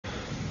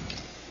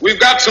We've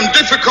got some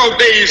difficult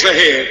days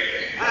ahead.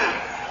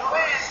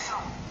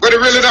 But it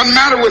really doesn't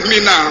matter with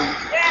me now,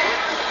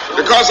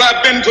 because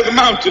I've been to the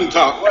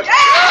mountaintop. I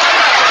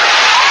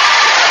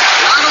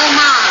don't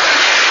mind.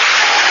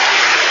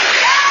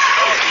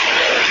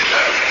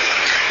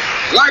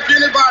 Like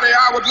anybody,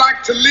 I would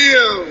like to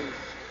live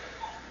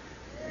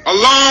a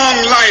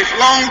long life.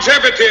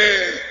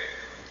 Longevity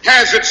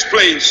has its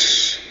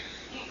place.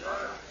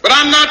 But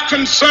I'm not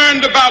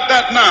concerned about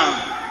that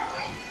now.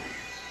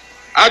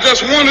 I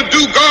just want to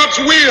do God's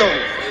will.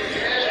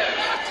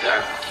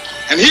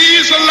 And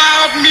He's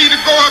allowed me to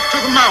go up to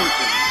the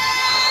mountain.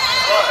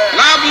 And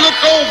I've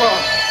looked over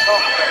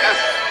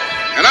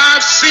and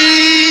I've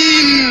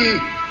seen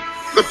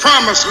the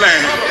promised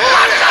land.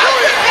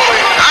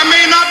 I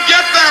may not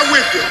get there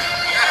with you,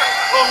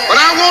 but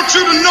I want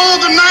you to know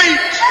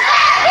tonight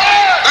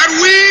that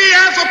we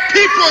as a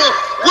people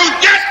will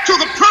get to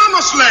the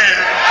promised land.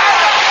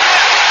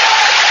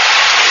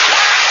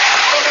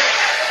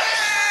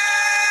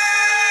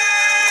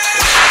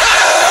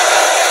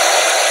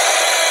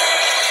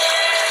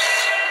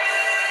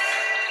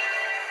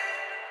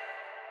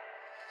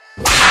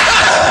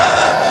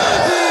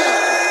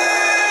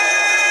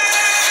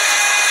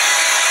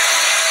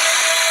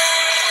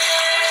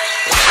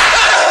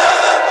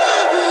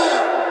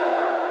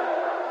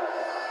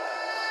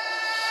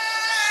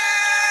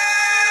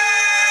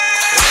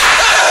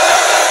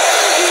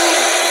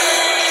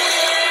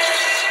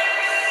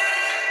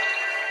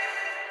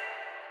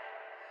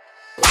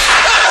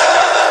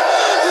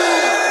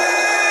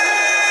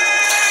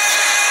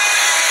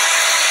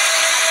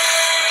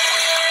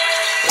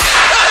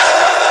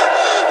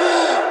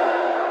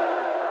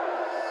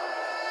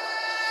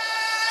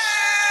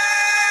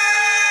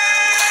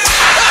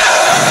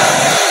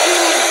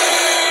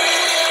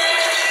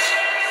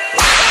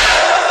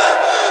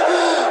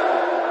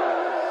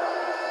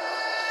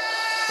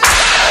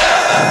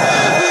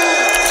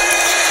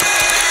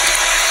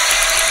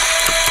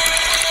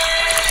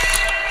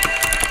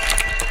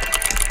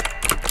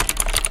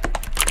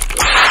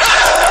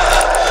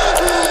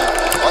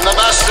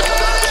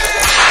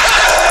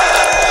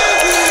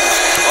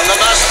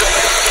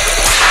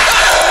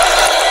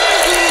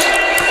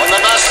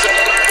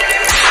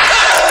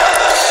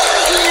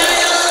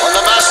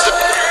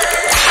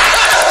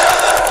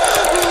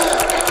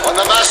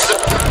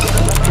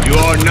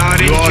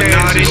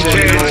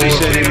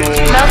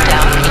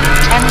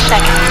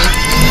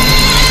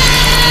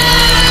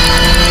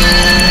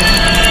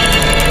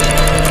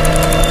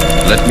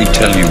 Let me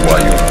tell you why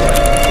you're here.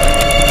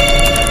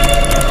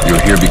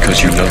 You're here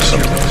because you know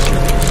something.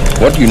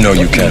 What you know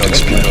you can't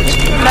explain.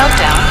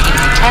 Meltdown in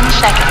 10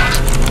 seconds.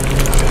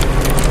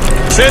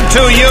 Send 2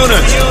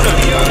 units.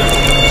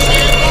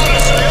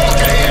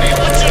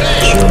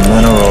 Your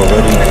men are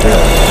already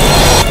dead.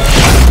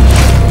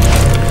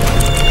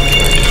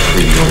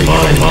 Free your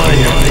mind.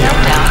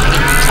 Meltdown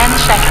in 10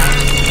 seconds.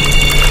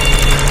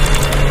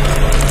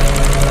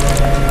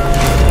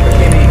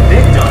 Became a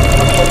victim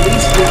of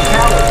police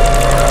brutality.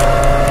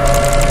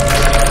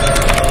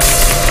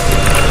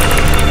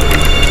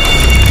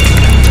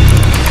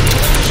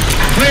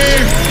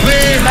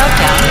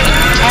 Meltdown in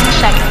 10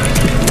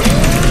 seconds.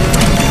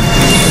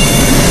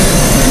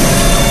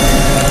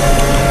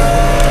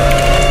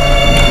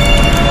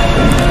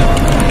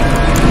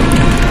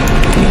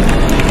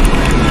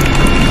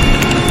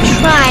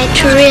 Try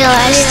to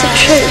realize the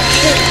truth.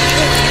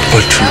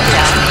 But true.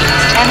 Meltdown in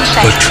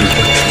 10 But seconds. true.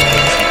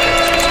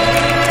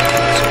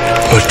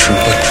 But true.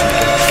 But true.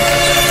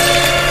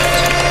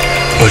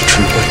 But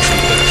true. But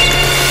true.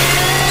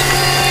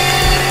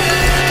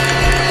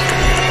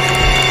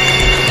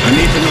 I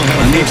need to know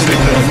how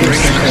to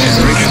break it.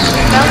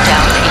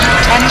 Meltdown in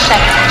 10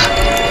 seconds.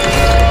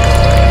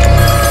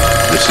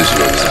 This is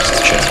your last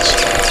chance.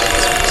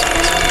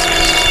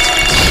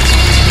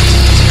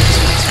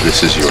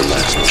 This is your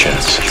last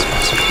chance.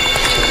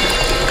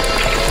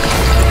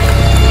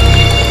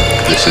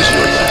 This is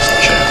your last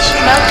chance.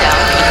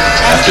 Meltdown in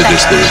 10 After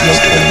this, there is no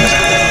seconds. turning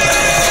back.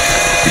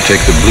 You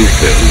take the blue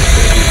pill.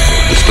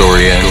 The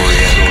story ends.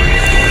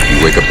 You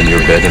wake up in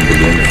your bed and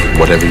believe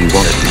whatever you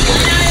want.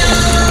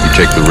 You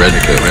take the red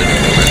pill.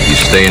 You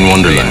stay in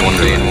Wonderland.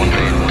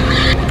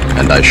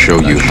 And I show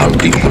you how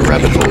deep the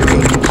rabbit hole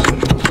goes.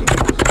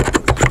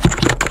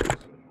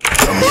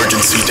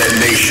 Emergency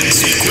detonation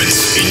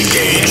sequence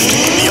engaged.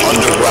 The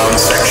underground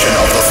section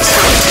of the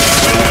facility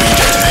will be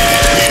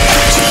detonated in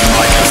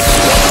T-minus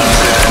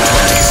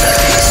 120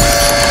 seconds.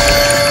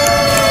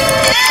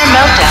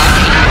 Meltdown.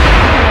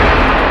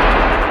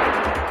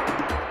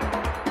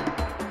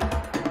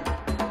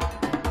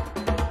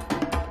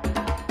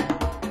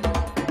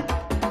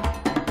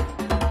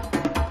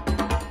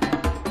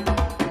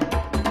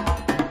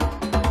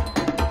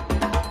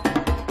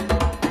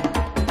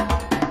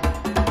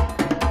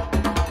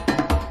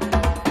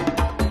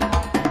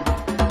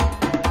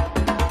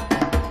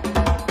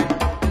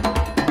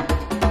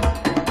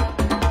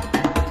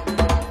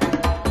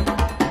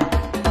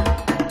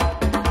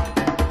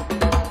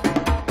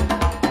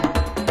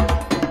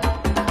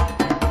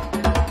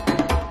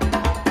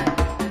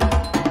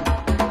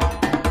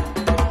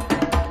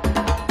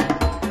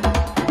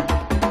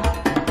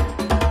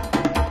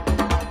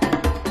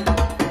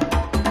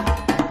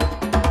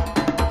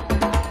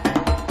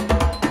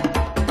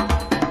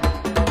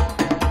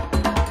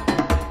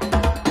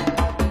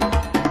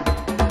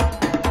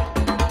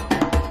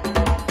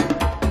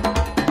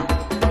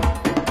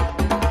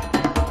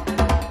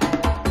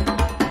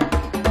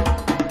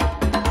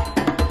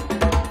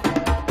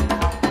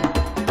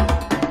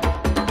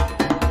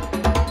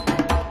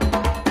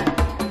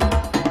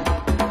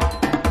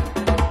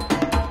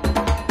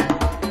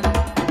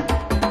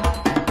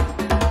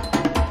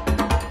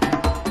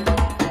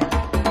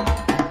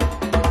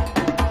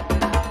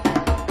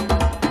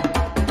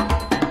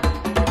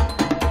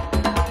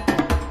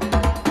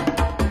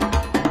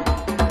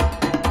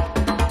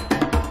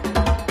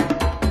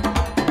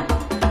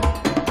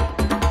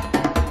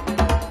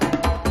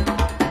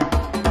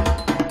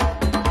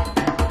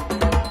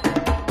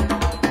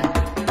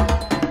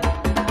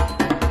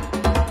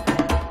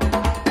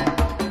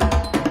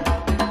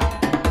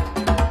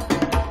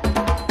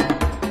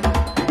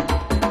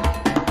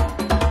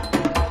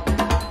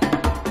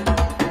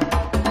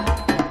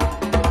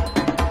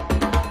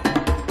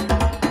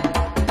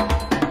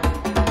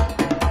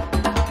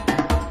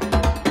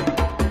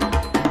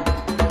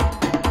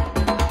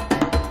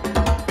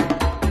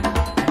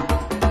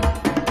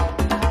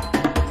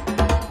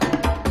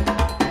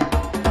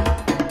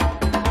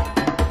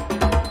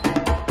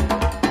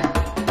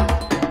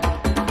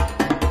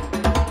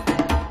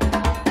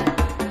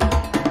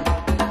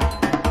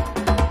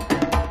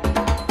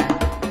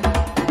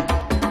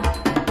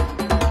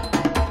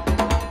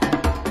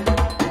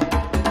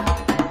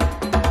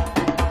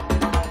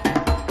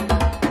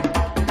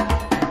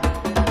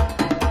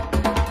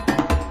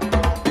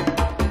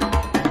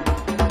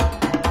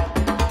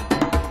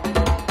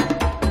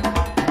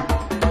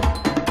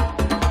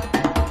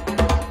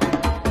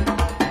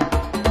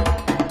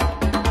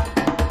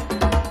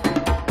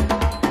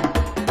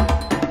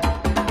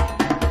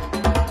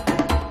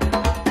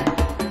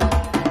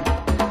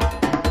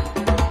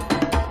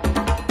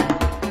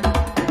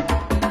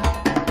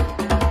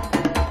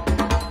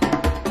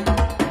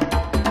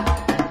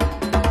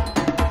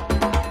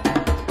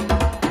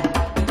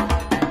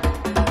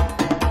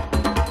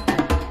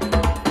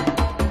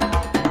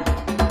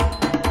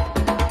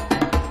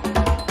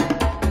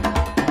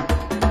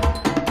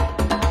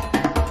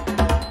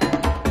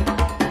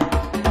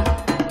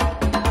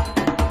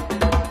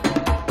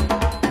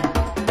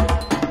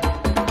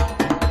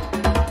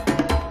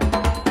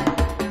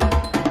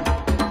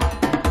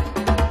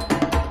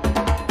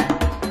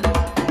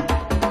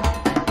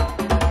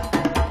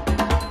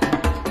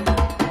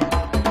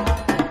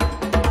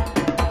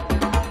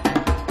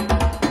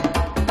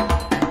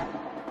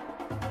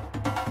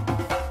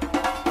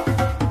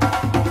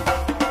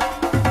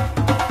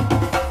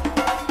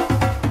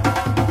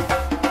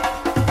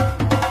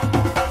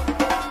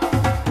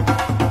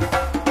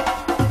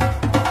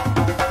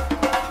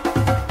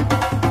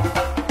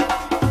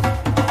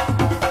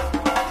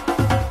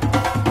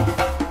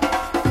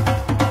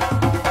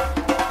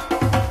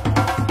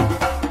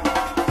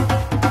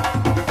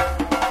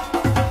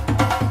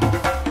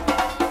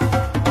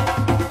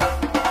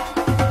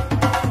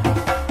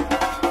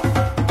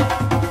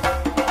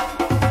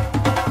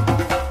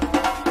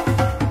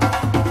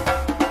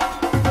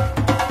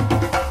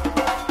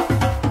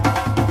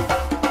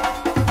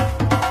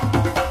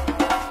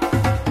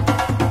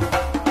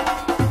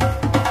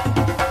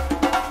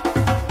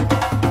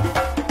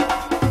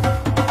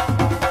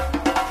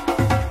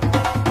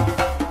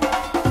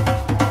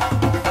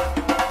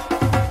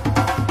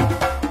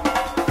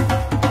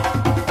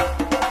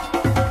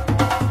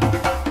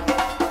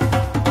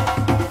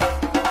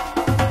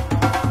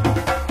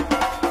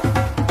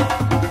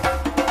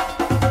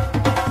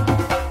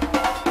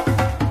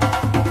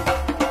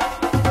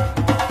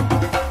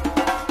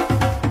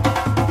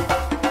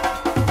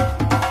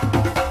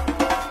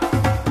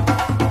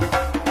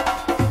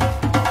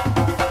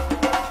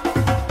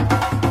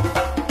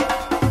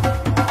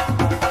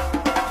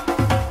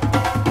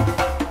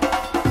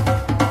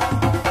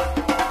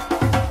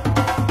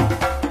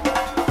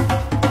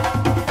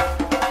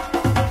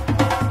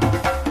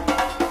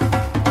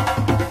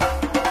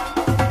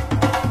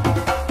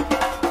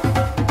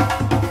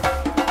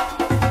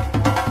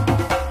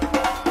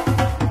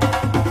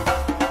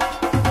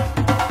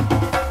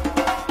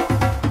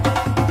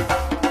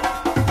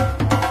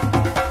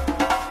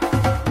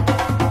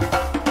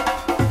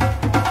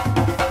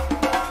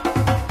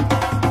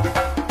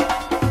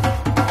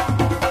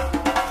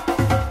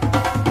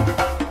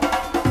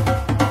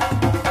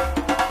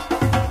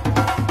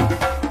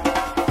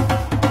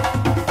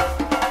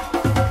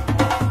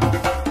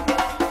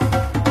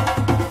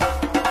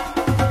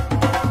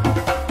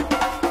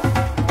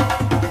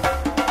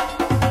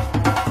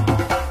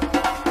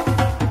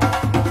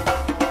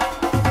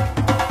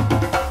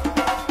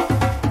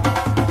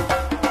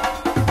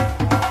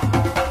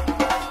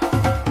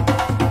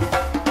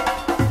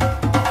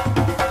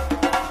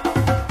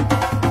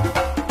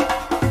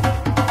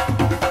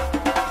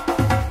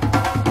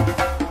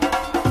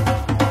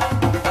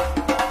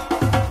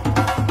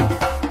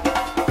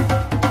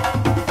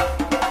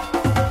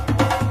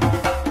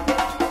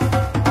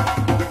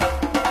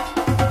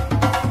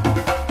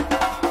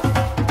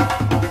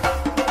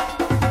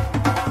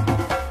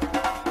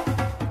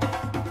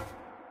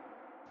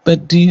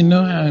 But do you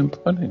know how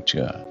important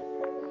you are?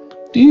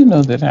 Do you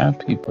know that our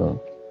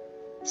people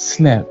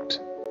slept,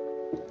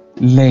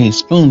 lay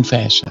spoon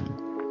fashion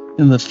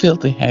in the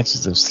filthy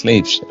hatches of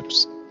slave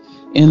ships,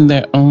 in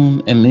their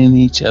own and in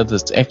each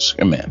other's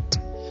excrement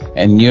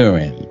and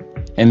urine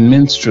and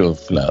menstrual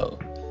flow,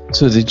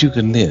 so that you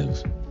could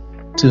live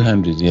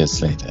 200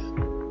 years later?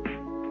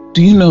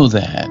 Do you know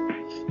that?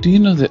 Do you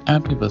know that our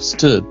people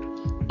stood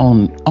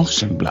on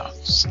auction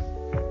blocks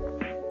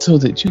so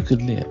that you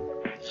could live?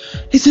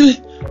 He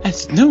said, I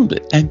said, no,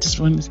 but I just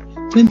wondered,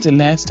 when's the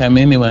last time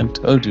anyone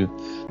told you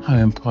how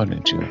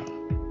important you are?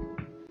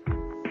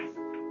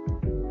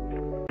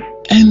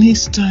 And he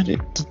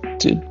started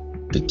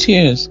the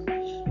tears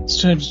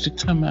started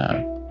to come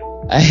out.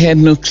 I had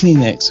no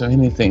Kleenex or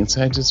anything,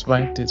 so I just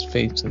wiped his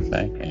face with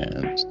my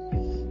hands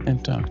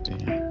and talked to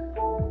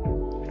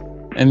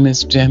him. And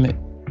Miss Janet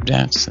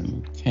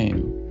Jackson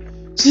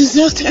came. She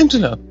said, Dr.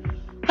 Angelo,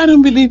 I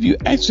don't believe you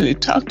actually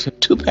talked to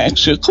Tupac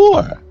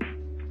Shakur.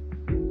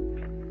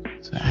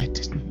 So I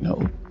didn't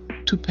know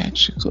Tupac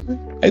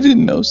Shakur. I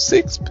didn't know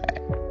Six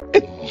Pack.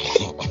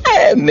 I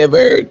had never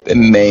heard the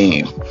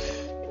name.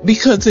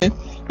 Because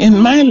in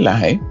my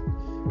life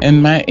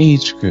and my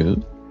age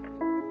group,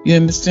 you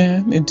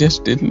understand, I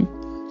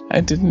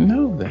didn't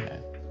know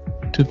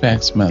that.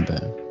 Tupac's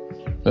mother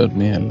wrote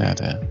me a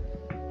letter.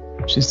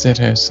 She said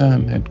her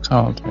son had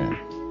called her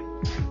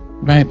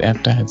right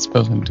after I had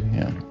spoken to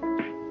him.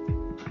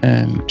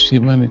 And she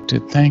wanted to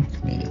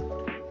thank me.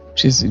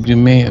 She said, you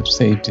may have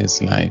saved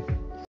his life